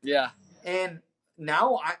don't. Yeah. And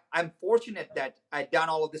now I'm fortunate that I'd done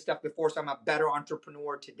all of this stuff before. So I'm a better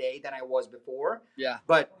entrepreneur today than I was before. Yeah.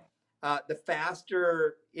 But the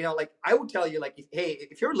faster, like I would tell you, like,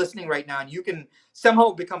 if you're listening right now and you can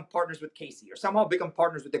somehow become partners with Casey or somehow become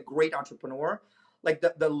partners with a great entrepreneur, like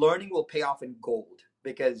the learning will pay off in gold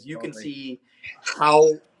because you can see how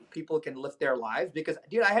people can lift their lives. Because,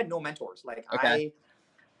 dude, I had no mentors. Like I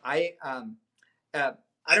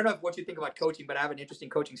don't know what you think about coaching, but I have an interesting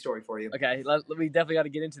coaching story for you. Okay, we definitely got to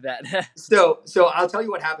get into that. So I'll tell you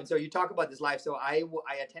what happened. So you talk about this life. So I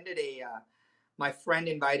attended my friend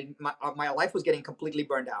invited my life was getting completely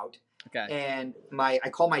burned out. Okay. And I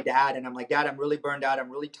call my dad and I'm like, Dad, I'm really burned out.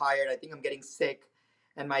 I'm really tired. I think I'm getting sick.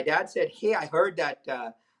 And my dad said, hey, I heard that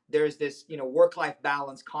there's this, work-life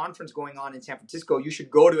balance conference going on in San Francisco. You should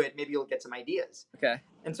go to it. Maybe you'll get some ideas. Okay.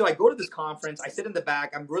 And so I go to this conference. I sit in the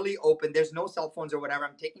back. I'm really open. There's no cell phones or whatever.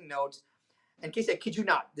 I'm taking notes. And Casey, I kid you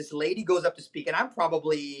not, this lady goes up to speak, and I'm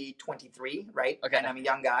probably 23, right? Okay. And I'm a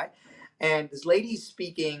young guy. And this lady's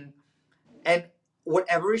speaking, and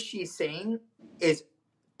whatever she's saying is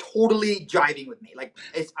totally jiving with me. Like,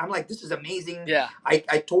 I'm like, this is amazing. Yeah. I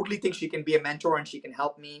totally think she can be a mentor and she can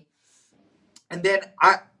help me. And then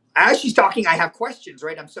as she's talking, I have questions,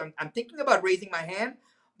 right? I'm thinking about raising my hand,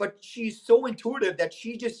 but she's so intuitive that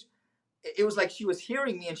it was like she was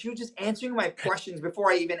hearing me and she was just answering my questions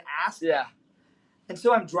before I even asked. Yeah. And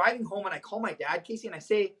so I'm driving home and I call my dad, Casey, and I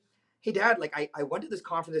say, hey, Dad, like I went to this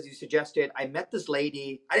conference as you suggested. I met this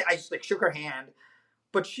lady. I just like shook her hand,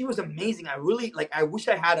 but she was amazing. I really I wish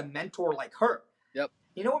I had a mentor like her. Yep.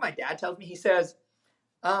 You know what my dad tells me? He says,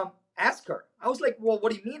 ask her. I was like, well,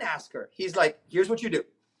 what do you mean ask her? He's like, here's what you do.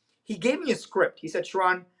 He gave me a script. He said,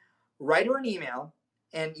 Sharon, write her an email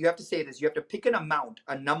and you have to say this. You have to pick an amount,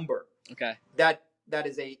 a number. Okay. That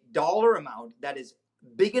is a dollar amount that is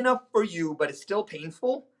big enough for you, but it's still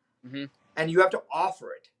painful. Mm-hmm. And you have to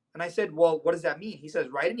offer it. And I said, well, what does that mean? He says,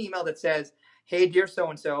 write an email that says, hey, dear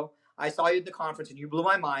so-and-so, I saw you at the conference and you blew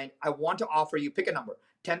my mind. I want to offer you, pick a number,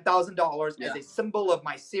 $10,000 as a symbol of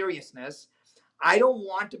my seriousness. I don't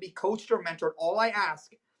want to be coached or mentored. All I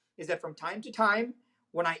ask is that from time to time,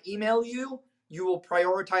 when I email you, you will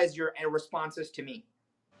prioritize your responses to me.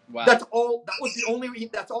 Wow. That's all. That was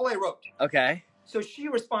that's all I wrote. Okay. So she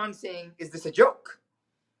responds saying, is this a joke?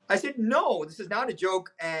 I said, no, this is not a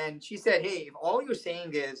joke. And she said, hey, if all you're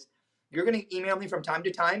saying is you're going to email me from time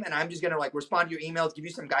to time and I'm just going to respond to your emails, give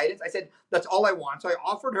you some guidance. I said, that's all I want. So I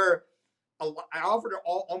offered her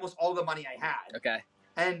almost all the money I had. Okay.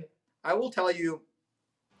 And I will tell you,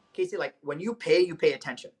 Casey, when you pay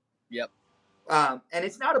attention. Yep. And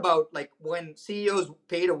it's not about when CEOs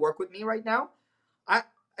pay to work with me right now.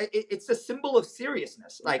 It's a symbol of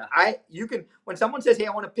seriousness. When someone says, hey,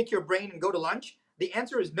 I want to pick your brain and go to lunch, the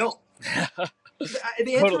answer is no.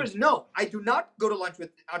 The answer is no. I do not go to lunch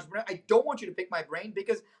with entrepreneurs. I don't want you to pick my brain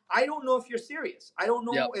because I don't know if you're serious. I don't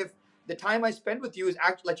know if the time I spend with you is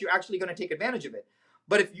you're actually going to take advantage of it.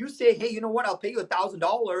 But if you say, hey, you know what, I'll pay you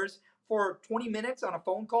 $1,000 for 20 minutes on a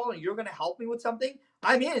phone call and you're going to help me with something,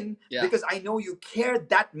 I'm in because I know you care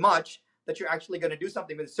that much that you're actually going to do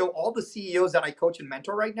something with it. So all the CEOs that I coach and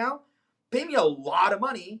mentor right now pay me a lot of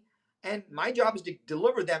money. And my job is to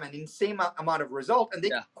deliver them an insane amount of result. And they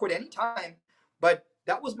can quit anytime. But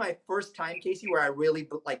that was my first time, Casey, where I really,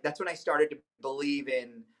 that's when I started to believe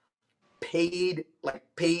in paid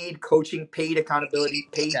coaching, paid accountability,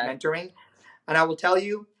 paid mentoring. And I will tell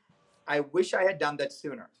you, I wish I had done that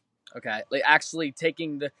sooner. Okay. Actually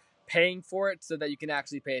paying for it so that you can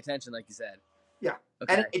actually pay attention, like you said. Yeah.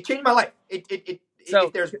 Okay. And it changed my life.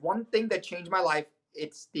 If there's one thing that changed my life,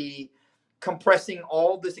 it's the compressing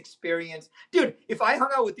all this experience. Dude, if I hung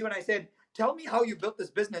out with you and I said, tell me how you built this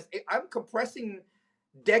business, I'm compressing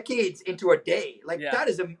decades into a day. That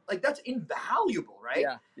is that's invaluable, right?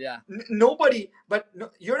 Yeah.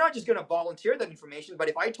 You're not just going to volunteer that information, but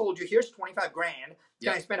if I told you here's 25 grand,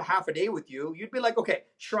 can I spend a half a day with you? You'd be like, okay,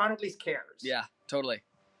 Sharon at least cares. Yeah, totally.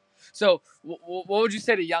 So what would you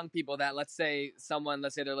say to young people that, let's say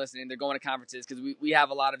they're listening, they're going to conferences, because we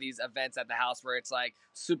have a lot of these events at the house where it's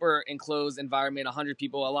super enclosed environment, 100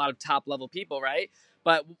 people, a lot of top level people, right?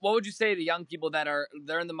 But what would you say to young people that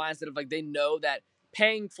they're in the mindset of they know that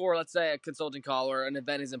paying for, let's say, a consulting call or an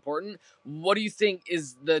event is important? What do you think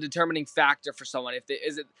is the determining factor for someone?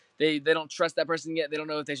 They don't trust that person yet, they don't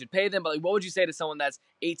know if they should pay them, but what would you say to someone that's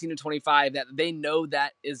 18 to 25 that they know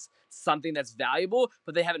that is something that's valuable,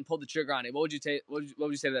 but they haven't pulled the trigger on it? What would you say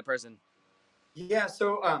to that person? Yeah.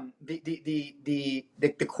 So the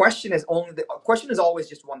question is always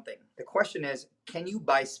just one thing. The question is, can you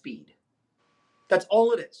buy speed? That's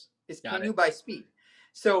all it is. Can you buy speed?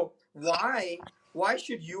 So why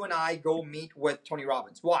should you and I go meet with Tony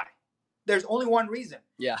Robbins? Why? There's only one reason.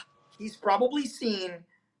 Yeah. He's probably seen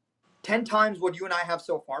 10 times what you and I have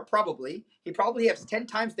so far, probably. He probably has 10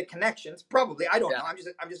 times the connections, probably. I don't know.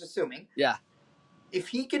 I'm just assuming. Yeah. If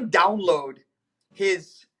he can download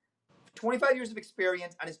his 25 years of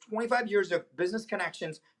experience and his 25 years of business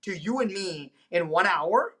connections to you and me in 1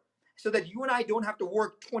 hour, so that you and I don't have to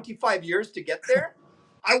work 25 years to get there,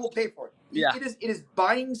 I will pay for it. Yeah. It is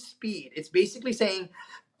buying speed. It's basically saying,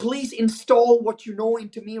 please install what you know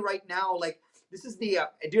into me right now. Like, this is the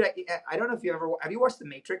dude. I don't know if have you watched The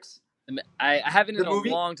Matrix? I haven't in The movie?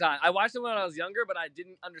 a long time. I watched it when I was younger, but I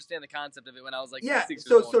didn't understand the concept of it when I was like Yeah. 6 years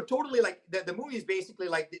So old. so totally, like, the movie is basically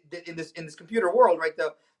like in this computer world, right?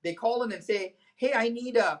 They call in and say, hey, I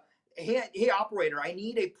need hey operator, I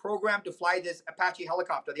need a program to fly this Apache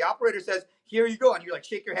helicopter. The operator says, here you go, and you like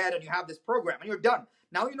shake your head and you have this program and you're done.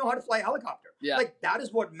 Now you know how to fly a helicopter. Yeah. Like, that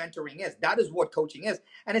is what mentoring is. That is what coaching is.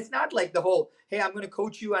 And it's not like the whole, hey, I'm going to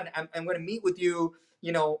coach you and I'm going to meet with you,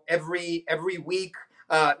 every week.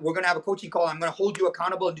 We're going to have a coaching call. I'm going to hold you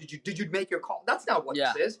accountable. Did you make your call? That's not what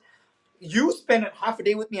this is. You spend half a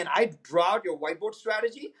day with me and I draw out your whiteboard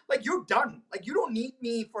strategy. Like, you're done. Like, you don't need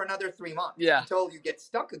me for another 3 months until you get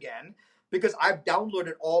stuck again, because I've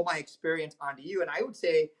downloaded all my experience onto you. And I would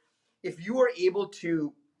say, if you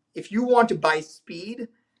want to buy speed,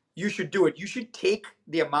 you should do it. You should take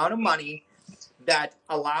the amount of money that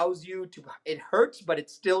allows you to, it hurts, but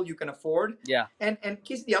it's still, you can afford. Yeah. And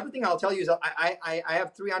Casey, the other thing I'll tell you is I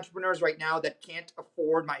have 3 entrepreneurs right now that can't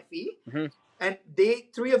afford my fee. Mm-hmm. And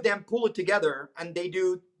 3 of them pull it together and they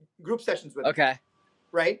do group sessions with me.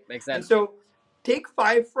 Right? Makes sense. And so take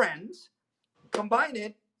 5 friends, combine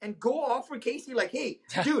it, and go offer Casey, like, hey,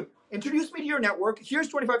 dude, introduce me to your network. Here's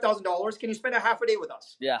 $25,000. Can you spend a half a day with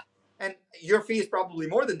us? Yeah. And your fee is probably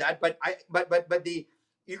more than that, but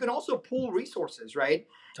you can also pool resources, right?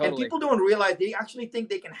 Totally. And people don't realize, they actually think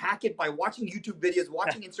they can hack it by watching YouTube videos,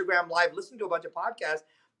 watching Instagram Live, listening to a bunch of podcasts.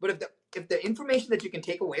 But if the information that you can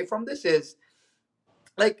take away from this is,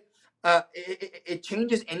 like, it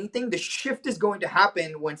changes anything, the shift is going to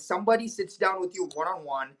happen when somebody sits down with you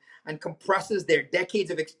one-on-one and compresses their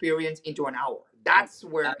decades of experience into an hour. That's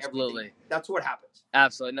where that's what happens.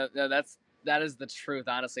 Absolutely. No, that is the truth,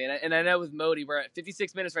 honestly. And I know with Modi, we're at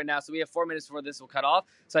 56 minutes right now, so we have 4 minutes before this will cut off.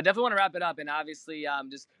 So I definitely want to wrap it up. And obviously,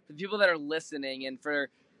 just for the people that are listening, and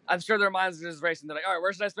I'm sure their minds are just racing. They're like, all right,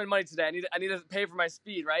 where should I spend money today? I need to pay for my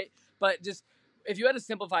speed, right? But just, if you had to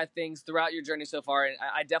simplify things throughout your journey so far, and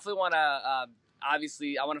I definitely want to,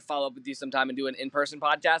 obviously, I want to follow up with you sometime and do an in-person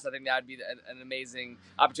podcast. I think that would be an amazing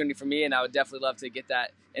opportunity for me, and I would definitely love to get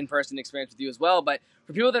that in-person experience with you as well. But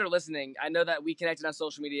for people that are listening, I know that we connected on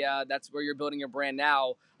social media. That's where you're building your brand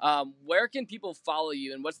now. Where can people follow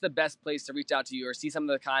you, and what's the best place to reach out to you or see some of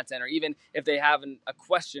the content, or even if they have a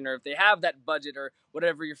question, or if they have that budget or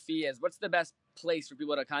whatever your fee is, what's the best place for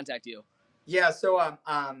people to contact you? Yeah, so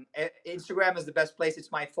Instagram is the best place.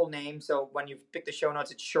 It's my full name. So when you pick the show notes,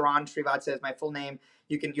 it's Sharran Srivatsaa says my full name.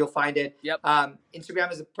 You'll find it. Yep.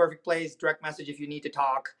 Instagram is a perfect place. Direct message if you need to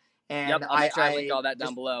talk. And I'll try to link all that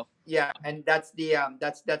down below. Yeah, and that's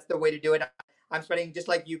the way to do it. I'm spending, just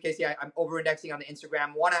like you, Casey. I'm over-indexing on the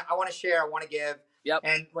Instagram. I want to share. I want to give. Yep.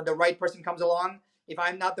 And when the right person comes along, if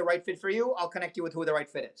I'm not the right fit for you, I'll connect you with who the right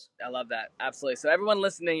fit is. I love that. Absolutely. So everyone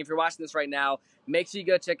listening, if you're watching this right now, make sure you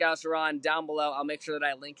go check out Sharran down below. I'll make sure that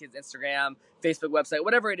I link his Instagram, Facebook website,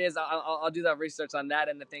 whatever it is. I'll do that research on that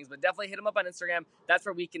end of things. But definitely hit him up on Instagram. That's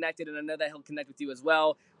where we connected, and I know that he'll connect with you as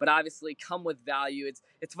well. But obviously, come with value.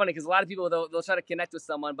 It's funny because a lot of people, they'll try to connect with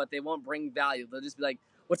someone, but they won't bring value. They'll just be like,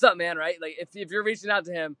 what's up, man, right? Like, if you're reaching out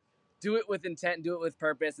to him, do it with intent, do it with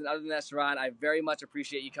purpose. And other than that, Sharran, I very much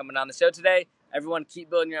appreciate you coming on the show today. Everyone, keep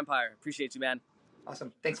building your empire. Appreciate you, man.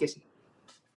 Awesome. Thanks, Casey.